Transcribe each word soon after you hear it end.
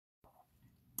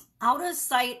Out of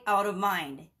sight, out of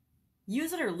mind.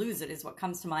 Use it or lose it is what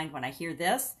comes to mind when I hear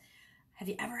this. Have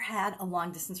you ever had a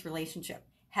long distance relationship?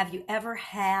 Have you ever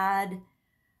had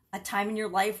a time in your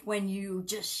life when you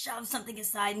just shoved something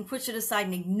aside and pushed it aside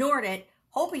and ignored it,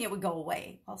 hoping it would go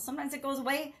away? Well, sometimes it goes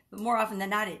away, but more often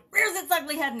than not, it rears its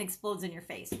ugly head and explodes in your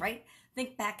face, right?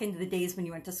 Think back into the days when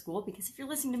you went to school, because if you're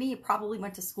listening to me, you probably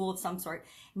went to school of some sort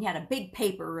and you had a big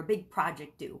paper or a big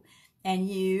project due. And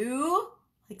you,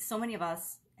 like so many of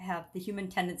us, have the human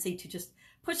tendency to just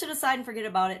push it aside and forget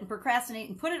about it and procrastinate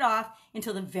and put it off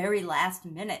until the very last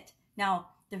minute. Now,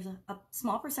 there's a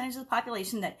small percentage of the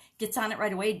population that gets on it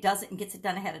right away, does it, and gets it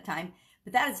done ahead of time.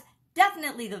 But that is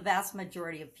definitely the vast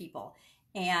majority of people.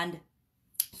 And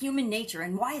human nature,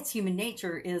 and why it's human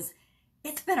nature, is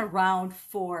it's been around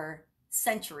for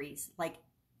centuries, like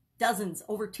dozens,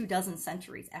 over 24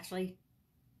 centuries, actually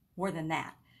more than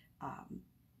that.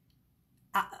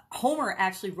 Homer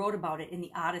actually wrote about it in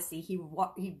the Odyssey. He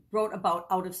wrote about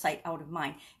out of sight, out of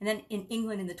mind. And then in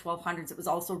England in the 1200s, it was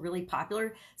also really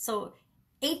popular. So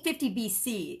 850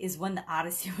 BC is when the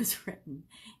Odyssey was written.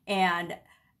 And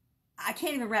I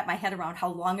can't even wrap my head around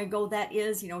how long ago that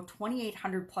is.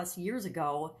 2,800 plus years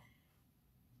ago,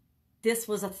 this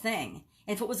was a thing.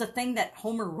 And if it was a thing that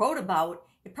Homer wrote about,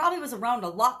 it probably was around a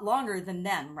lot longer than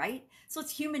then, right? So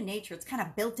it's human nature. It's kind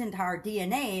of built into our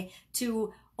DNA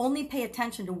to only pay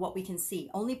attention to what we can see,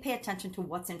 only pay attention to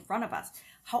what's in front of us.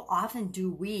 How often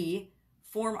do we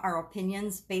form our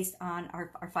opinions based on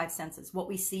our five senses, what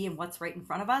we see and what's right in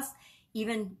front of us?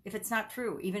 Even if it's not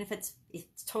true, even if it's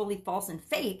totally false and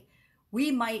fake,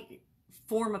 we might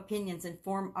form opinions and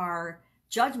form our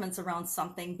judgments around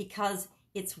something because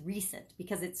it's recent,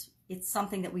 because it's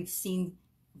something that we've seen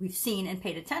and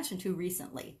paid attention to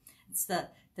recently. It's the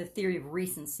theory of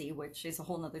recency, which is a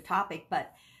whole nother topic.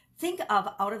 But think of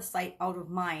out of sight, out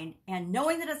of mind, and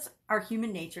knowing that it's our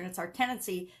human nature and it's our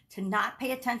tendency to not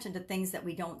pay attention to things that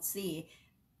we don't see.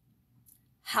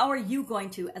 How are you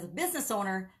going to, as a business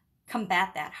owner,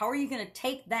 combat that? How are you going to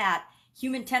take that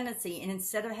human tendency and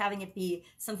instead of having it be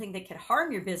something that could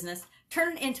harm your business,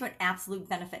 turn it into an absolute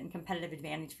benefit and competitive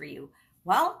advantage for you?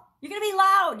 Well, you're going to be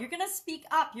loud. You're going to speak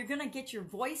up. You're going to get your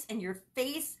voice and your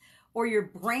face or your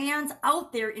brands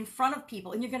out there in front of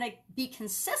people, and you're going to be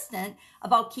consistent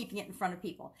about keeping it in front of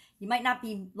people. You might not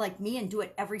be like me and do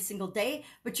it every single day,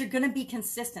 but you're going to be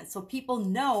consistent so people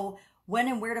know when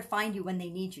and where to find you when they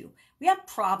need you. We have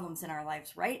problems in our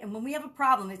lives, right? And when we have a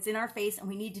problem, it's in our face and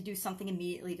we need to do something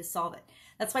immediately to solve it.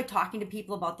 That's why talking to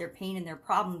people about their pain and their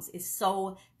problems is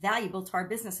so valuable to our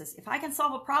businesses. If I can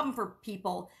solve a problem for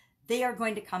people, they are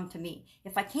going to come to me.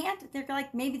 If I can't, they're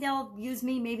like, maybe they'll use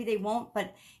me, maybe they won't.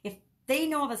 But if they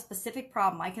know of a specific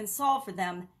problem I can solve for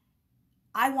them,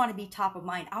 I want to be top of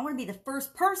mind. I want to be the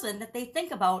first person that they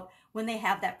think about when they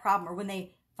have that problem or when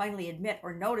they finally admit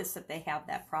or notice that they have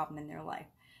that problem in their life.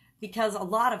 Because a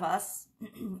lot of us,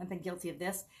 I've been guilty of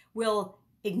this, will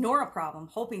ignore a problem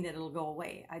hoping that it'll go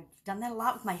away. I've done that a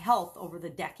lot with my health over the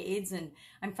decades, and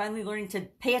I'm finally learning to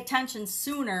pay attention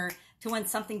sooner to when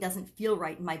something doesn't feel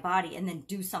right in my body and then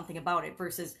do something about it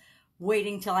versus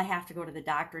waiting till I have to go to the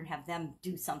doctor and have them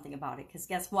do something about it. Because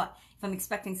guess what? If I'm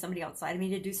expecting somebody outside of me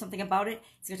to do something about it,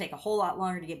 it's going to take a whole lot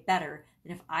longer to get better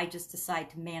than if I just decide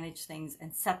to manage things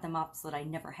and set them up so that I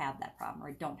never have that problem or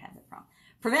I don't have that problem.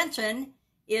 Prevention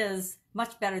is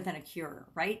much better than a cure,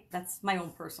 right? That's my own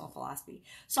personal philosophy.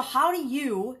 So how do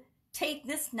you take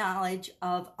this knowledge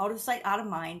of out of sight, out of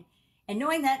mind, and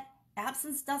knowing that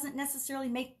absence doesn't necessarily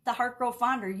make the heart grow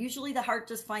fonder. Usually the heart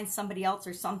just finds somebody else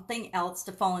or something else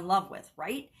to fall in love with,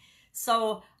 right?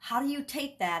 So how do you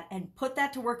take that and put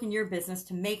that to work in your business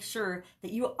to make sure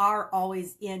that you are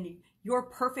always in your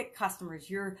perfect customers,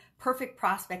 your perfect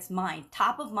prospects' mind,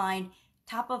 top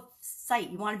of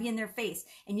sight? You want to be in their face.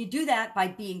 And you do that by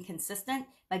being consistent,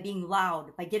 by being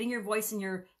loud, by getting your voice and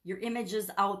your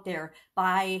images out there,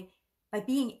 by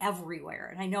being everywhere.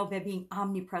 And I know by being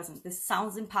omnipresent, this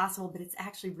sounds impossible, but it's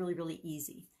actually really, really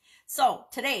easy. So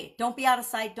today, don't be out of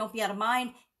sight, don't be out of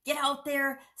mind. Get out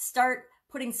there, start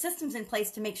putting systems in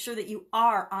place to make sure that you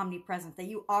are omnipresent, that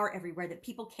you are everywhere, that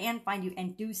people can find you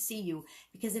and do see you.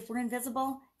 Because if we're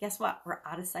invisible, guess what? We're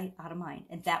out of sight, out of mind,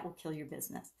 and that will kill your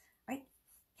business, right?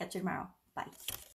 Catch you tomorrow. Bye.